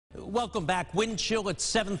Welcome back. Wind chill at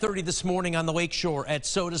 7:30 this morning on the Lakeshore at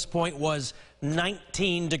Sodus Point was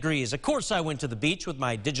 19 degrees. Of course, I went to the beach with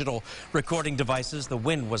my digital recording devices. The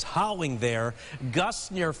wind was howling there. Gusts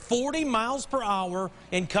near 40 miles per hour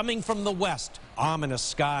and coming from the west. Ominous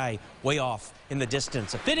sky way off in the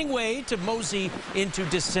distance. A fitting way to mosey into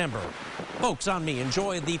December. Folks, on me,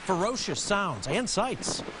 enjoy the ferocious sounds and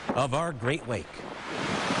sights of our Great Lake.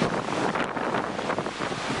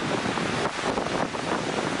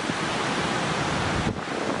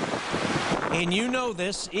 And you know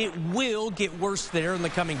this, it will get worse there in the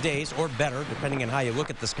coming days, or better, depending on how you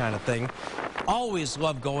look at this kind of thing. Always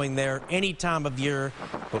love going there any time of year,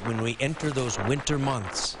 but when we enter those winter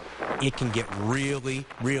months, it can get really,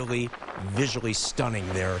 really visually stunning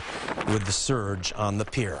there with the surge on the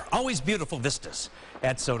pier. Always beautiful vistas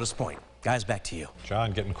at Sodus Point. Guys, back to you.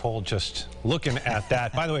 John, getting cold just looking at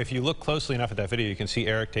that. By the way, if you look closely enough at that video, you can see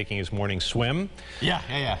Eric taking his morning swim.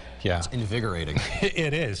 Yeah. It's invigorating.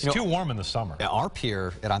 It is. Too warm in the summer. Yeah, our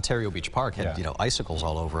pier at Ontario Beach Park had, icicles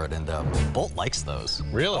all over it, and Bolt likes those.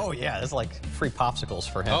 Really? Oh, yeah. There's like free popsicles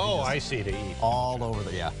for him. Oh, I see, to eat. All over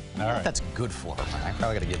the, All right. That's good for him. I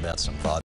probably got to give that some thought.